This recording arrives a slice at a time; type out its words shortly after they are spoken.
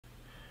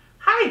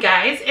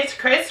guys, it's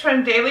Chris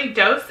from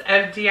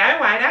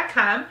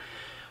DailyDoseOfDIY.com,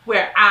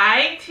 where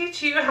I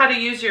teach you how to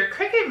use your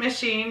Cricut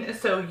machine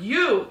so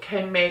you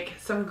can make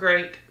some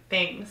great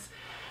things.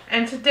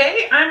 And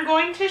today I'm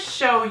going to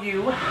show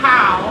you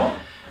how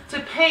to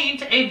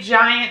paint a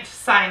giant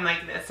sign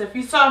like this. If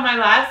you saw my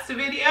last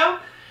video,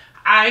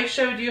 I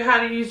showed you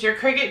how to use your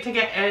Cricut to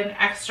get an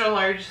extra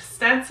large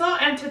stencil,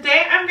 and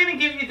today I'm going to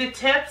give you the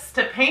tips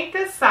to paint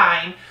this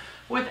sign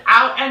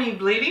without any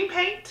bleeding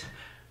paint,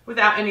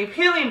 without any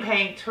peeling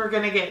paint. We're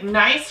going to get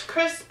nice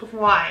crisp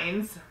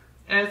lines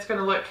and it's going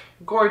to look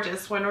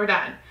gorgeous when we're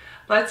done.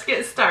 Let's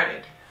get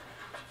started.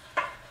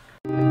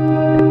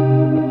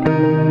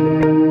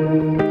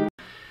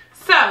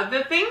 So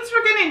the things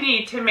we're going to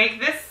need to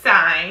make this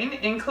sign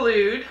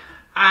include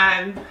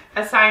a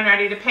sign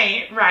ready to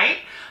paint, right?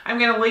 I'm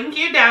going to link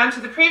you down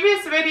to the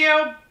previous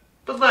video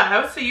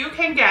below so you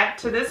can get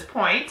to this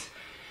point.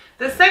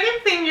 The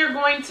second thing you're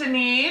going to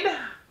need,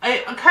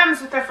 it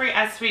comes with a free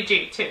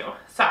SVG too.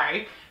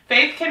 Sorry.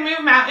 Faith Can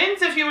Move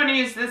Mountains if you want to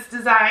use this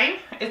design.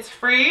 It's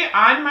free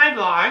on my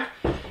blog.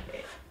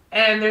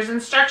 And there's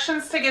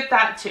instructions to get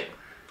that too.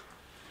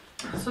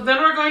 So then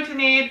we're going to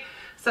need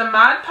some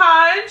Mod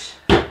Podge,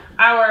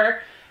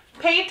 our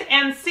paint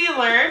and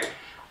sealer,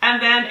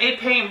 and then a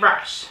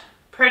paintbrush.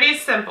 Pretty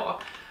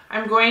simple.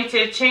 I'm going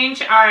to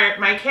change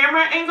my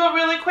camera angle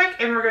really quick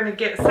and we're going to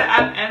get set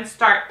up and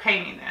start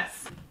painting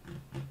this.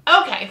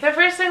 Okay, the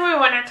first thing we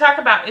want to talk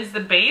about is the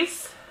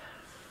base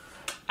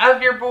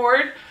of your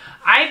board.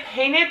 I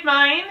painted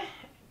mine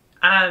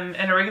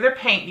in a regular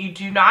paint. You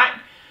do not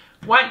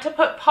want to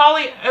put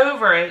poly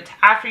over it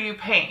after you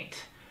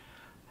paint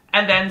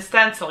and then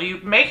stencil.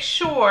 You make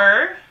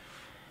sure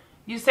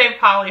you save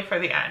poly for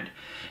the end.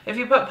 If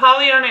you put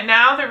poly on it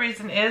now, the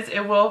reason is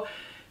it will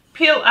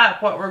peel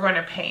up what we're going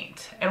to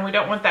paint, and we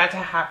don't want that to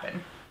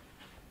happen.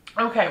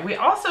 Okay, we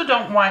also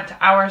don't want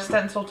our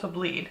stencil to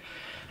bleed.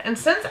 And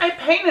since I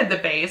painted the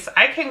base,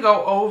 I can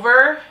go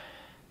over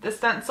the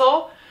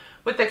stencil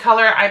with the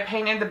color I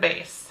painted the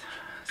base.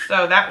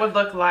 So that would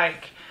look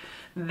like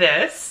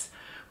this,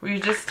 where you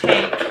just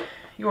take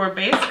your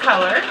base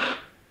color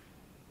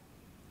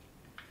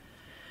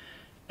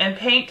and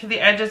paint to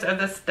the edges of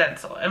the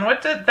stencil. And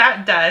what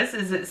that does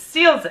is it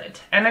seals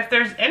it. And if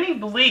there's any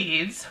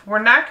bleeds, we're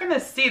not going to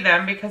see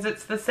them because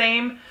it's the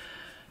same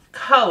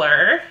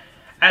color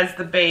as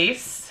the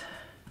base.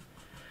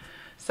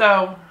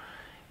 So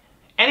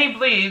any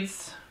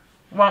bleeds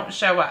won't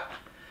show up.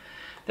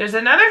 There's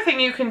another thing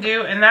you can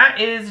do, and that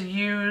is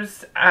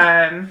use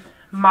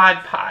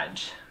Mod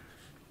Podge.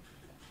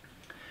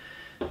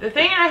 The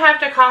thing I have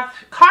to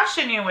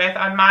caution you with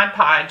on Mod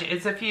Podge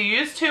is if you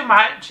use too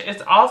much,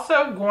 it's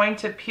also going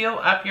to peel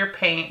up your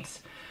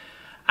paint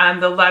on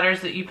the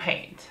letters that you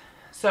paint.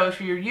 So if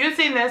you're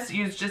using this,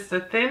 use just a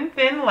thin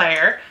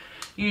layer.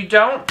 You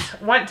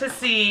don't want to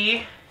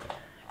see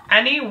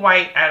any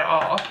white at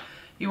all.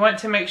 You want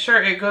to make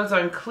sure it goes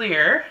on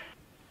clear.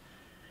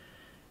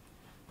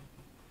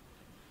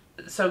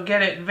 So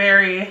get it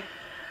very,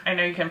 I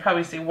know you can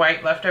probably see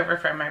white left over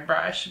from my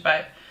brush,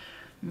 but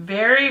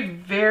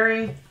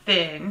very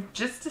thin,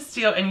 just to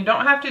seal. And you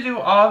don't have to do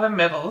all the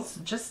middles,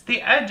 just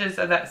the edges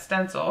of that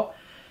stencil.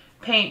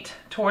 Paint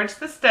towards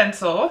the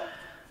stencil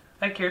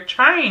like you're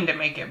trying to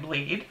make it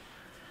bleed,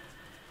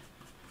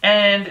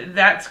 and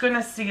that's going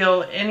to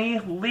seal any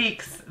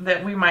leaks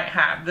that we might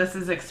have. This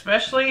is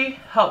especially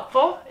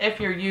helpful if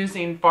you're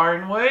using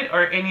barn wood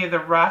or any of the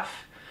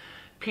rough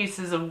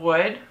pieces of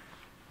wood.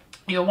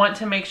 You'll want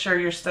to make sure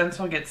your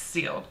stencil gets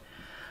sealed.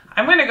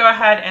 I'm going to go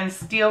ahead and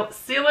seal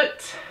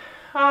it.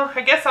 Oh,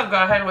 I guess I'll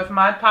go ahead with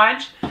Mod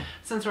Podge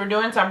since we're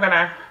doing so. I'm going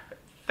to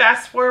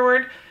fast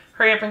forward,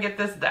 hurry up and get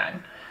this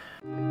done.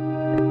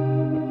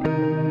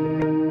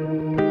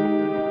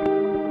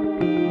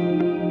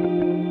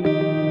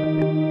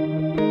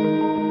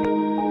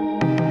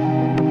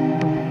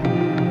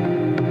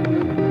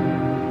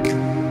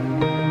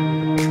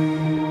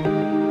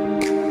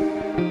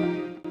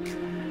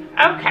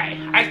 Okay,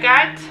 I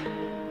got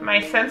my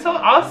stencil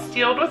all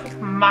sealed with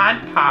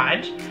Mod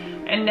Podge,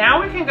 and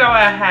now we can go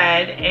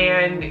ahead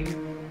and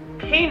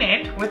paint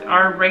it with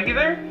our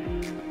regular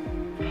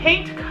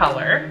paint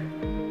color,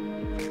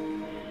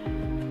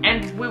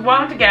 and we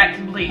won't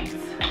get bleeds.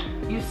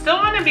 You still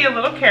want to be a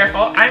little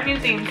careful. I'm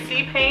using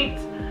Sea Paint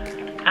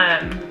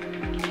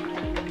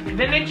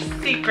Vintage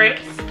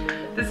Secrets.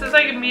 This is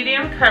like a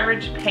medium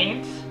coverage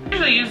paint. I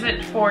usually use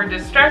it for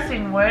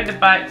distressing wood,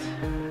 but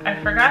I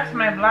forgot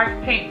my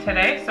black paint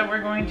today, so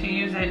we're going to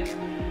use it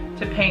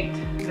to paint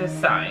this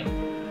sign.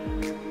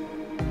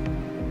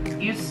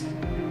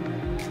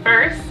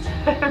 First,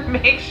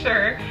 make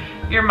sure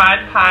your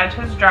Mod Podge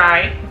has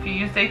dried. If you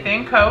used a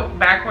thin coat,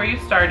 back where you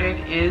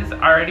started is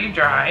already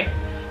dry.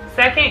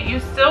 Second, you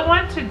still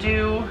want to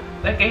do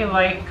like a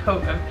light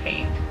coat of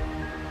paint.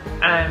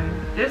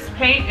 This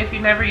paint, if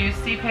you never use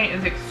Sea Paint,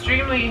 is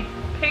extremely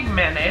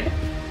pigmented,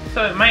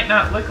 so it might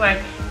not look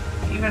like,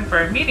 even for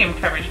a medium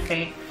coverage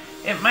paint,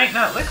 it might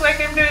not look like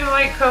I'm doing a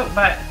light coat,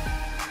 but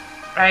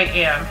I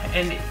am.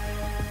 And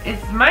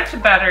It's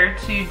much better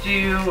to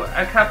do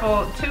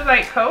two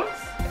light coats.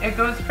 It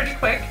goes pretty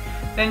quick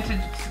than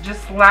to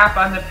just slap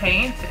on the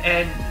paint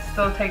and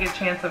still take a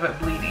chance of it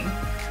bleeding.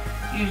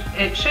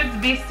 It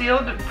should be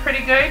sealed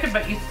pretty good,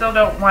 but you still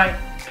don't want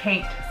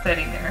paint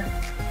sitting there.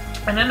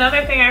 And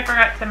another thing I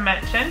forgot to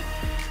mention,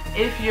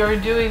 if you're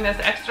doing this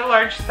extra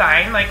large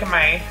sign, like in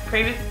my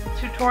previous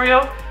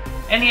tutorial,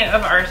 any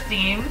of our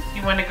seams,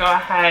 you want to go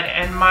ahead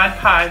and Mod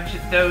Podge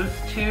those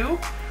two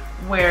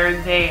where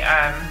they,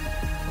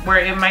 where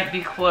it might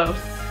be close,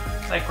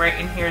 like right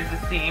in here is the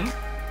seam.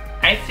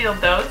 I sealed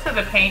those so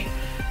the paint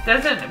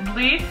doesn't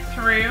bleed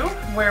through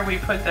where we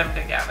put them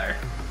together.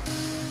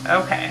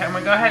 Okay, I'm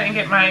gonna go ahead and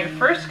get my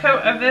first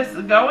coat of this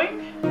going.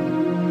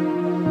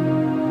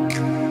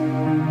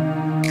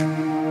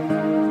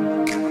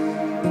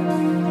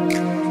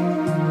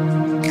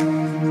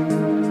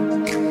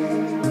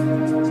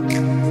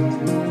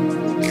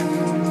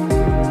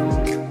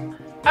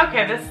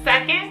 Okay, the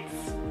second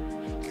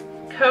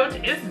coat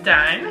is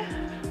done.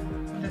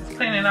 Just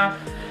cleaning off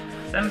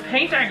some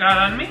paint I got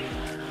on me.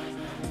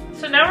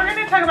 So now we're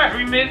going to talk about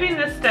removing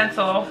the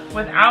stencil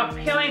without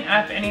peeling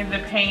up any of the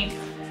paint,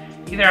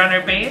 either on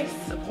our base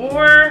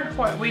or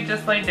what we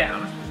just laid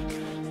down.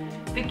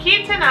 The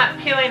key to not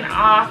peeling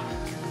off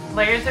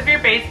layers of your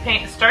base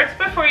paint starts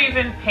before you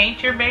even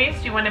paint your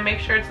base. You want to make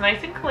sure it's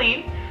nice and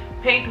clean.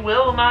 Paint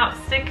will not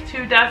stick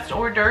to dust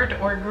or dirt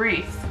or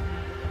grease.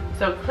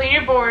 So clean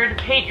your board,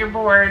 paint your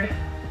board,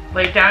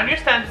 lay down your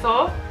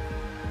stencil,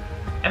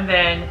 and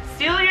then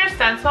seal your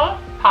stencil,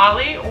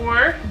 poly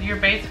or your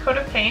base coat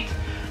of paint,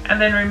 and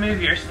then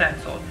remove your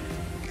stencil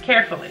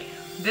carefully.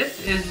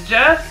 This is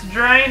just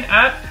drying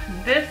up.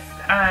 This,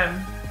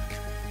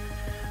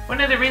 one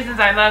of the reasons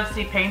I love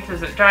sea paints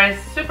is it dries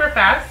super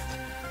fast,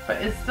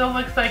 but it still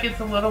looks like it's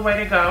a little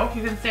way to go.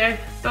 You can see I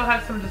still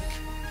have some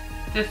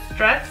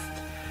distressed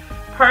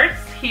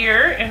parts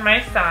here in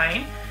my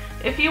sign.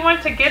 If you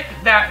want to get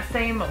that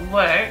same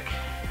look,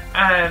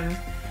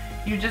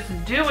 you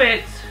just do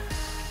it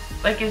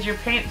like as your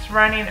paint's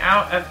running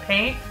out of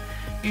paint,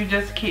 you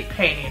just keep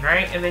painting,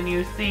 right? And then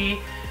you see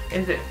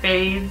as it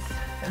fades,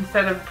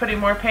 instead of putting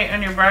more paint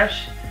on your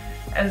brush,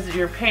 as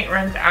your paint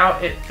runs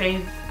out, it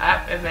fades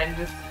up and then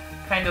just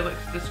kind of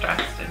looks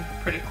distressed and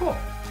pretty cool.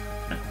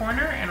 The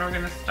corner, and we're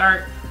gonna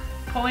start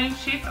pulling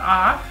sheets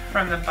off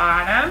from the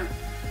bottom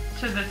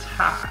to the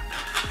top.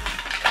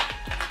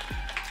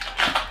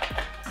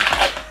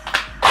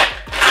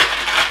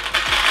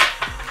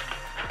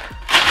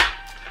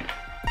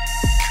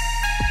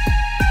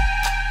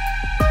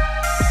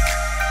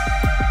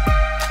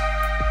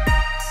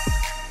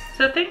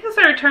 So things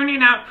are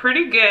turning out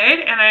pretty good,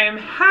 and I am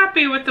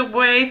happy with the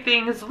way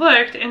things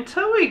looked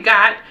until we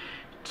got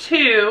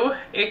to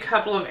a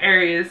couple of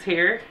areas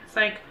here. It's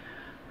like,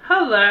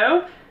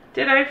 hello,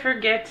 did I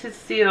forget to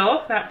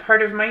seal that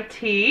part of my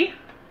T?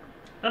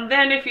 And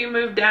then if you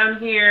move down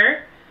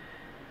here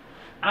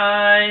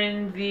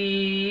on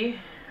the,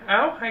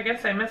 oh, I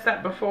guess I missed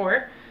that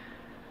before,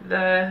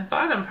 the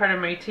bottom part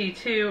of my T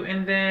too,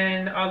 and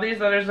then all these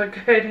letters look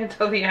good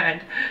until the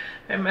end.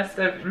 I must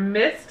have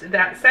missed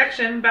that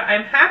section, but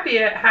I'm happy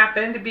it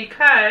happened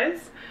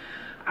because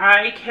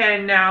I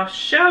can now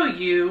show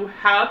you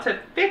how to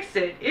fix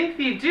it if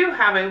you do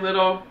have a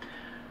little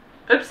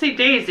oopsie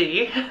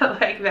daisy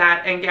like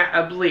that and get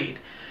a bleed.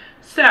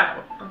 So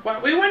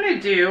what we want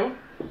to do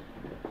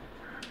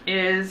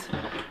is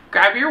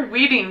grab your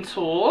weeding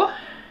tool,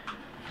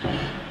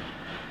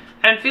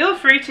 and feel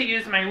free to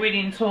use my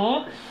weeding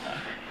tool.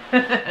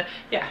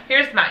 Yeah,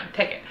 here's mine,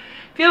 take it.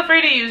 Feel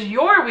free to use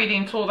your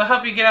weeding tool to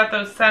help you get out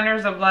those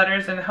centers of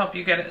letters and help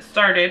you get it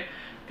started.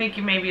 I think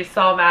you maybe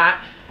saw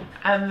that.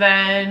 And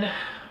then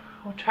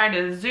we'll try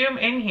to zoom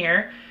in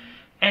here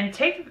and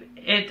take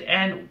it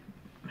and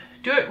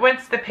do it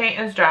once the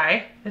paint is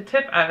dry, the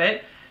tip of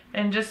it,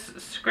 and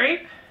just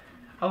scrape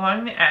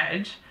along the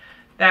edge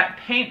that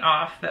paint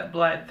off that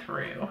bled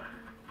through.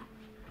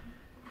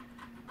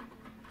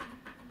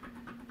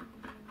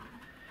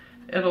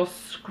 It'll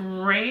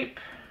scrape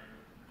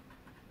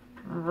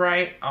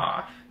right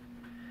off.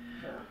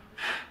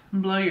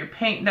 Blow your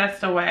paint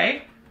dust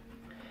away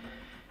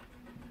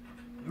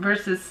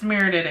versus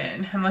smeared it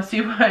in, unless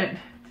you want,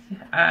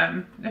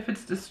 if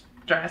it's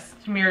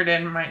distressed, smeared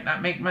in might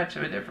not make much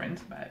of a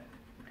difference, but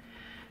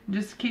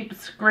just keep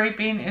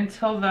scraping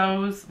until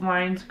those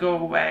lines go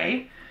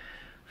away.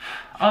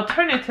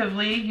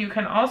 Alternatively, you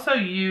can also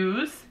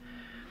use,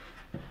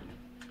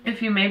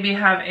 if you maybe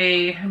have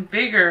a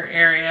bigger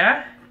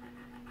area,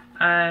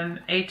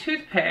 a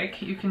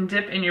toothpick. You can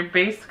dip in your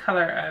base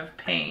color of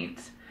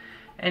paint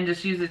and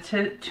just use a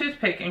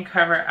toothpick and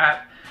cover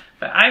up.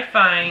 But I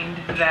find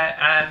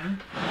that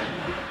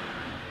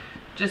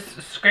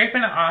just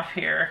scraping it off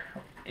here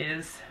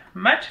is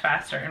much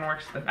faster and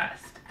works the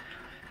best.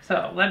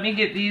 So let me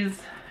get these,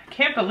 I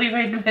can't believe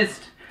I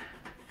missed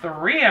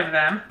 3 of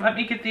them. Let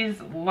me get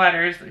these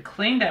letters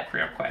cleaned up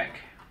real quick.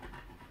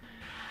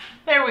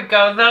 There we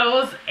go.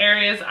 Those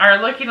areas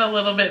are looking a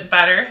little bit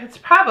better. It's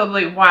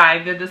probably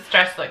why the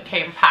distress look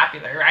came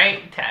popular,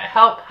 right? To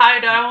help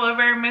hide all of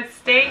our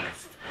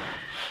mistakes.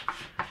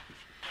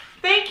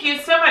 Thank you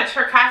so much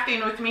for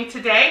crafting with me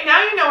today.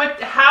 Now you know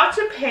how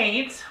to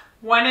paint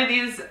one of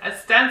these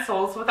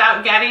stencils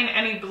without getting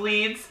any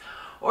bleeds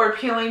or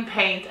peeling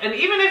paint. And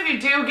even if you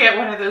do get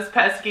one of those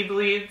pesky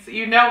bleeds,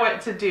 you know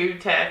what to do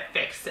to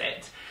fix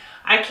it.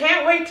 I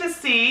can't wait to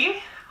see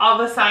all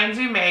the signs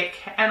you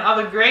make and all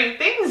the great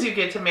things you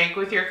get to make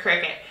with your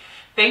Cricut.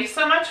 Thanks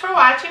so much for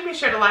watching. Be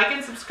sure to like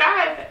and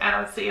subscribe, and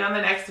I'll see you on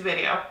the next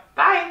video.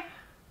 Bye.